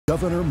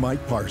Governor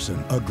Mike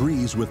Parson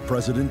agrees with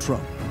President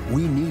Trump.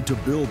 We need to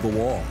build the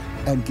wall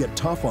and get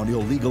tough on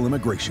illegal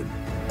immigration.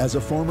 As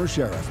a former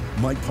sheriff,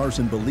 Mike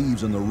Parson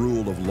believes in the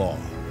rule of law.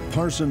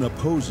 Parson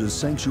opposes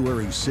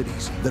sanctuary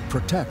cities that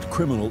protect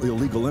criminal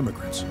illegal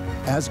immigrants.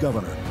 As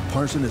governor,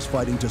 Parson is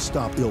fighting to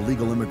stop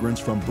illegal immigrants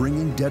from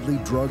bringing deadly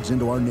drugs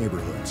into our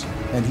neighborhoods,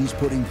 and he's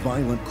putting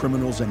violent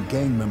criminals and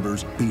gang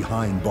members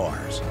behind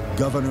bars.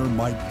 Governor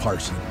Mike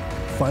Parson,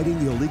 fighting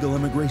illegal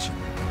immigration,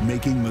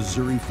 making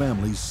Missouri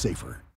families safer.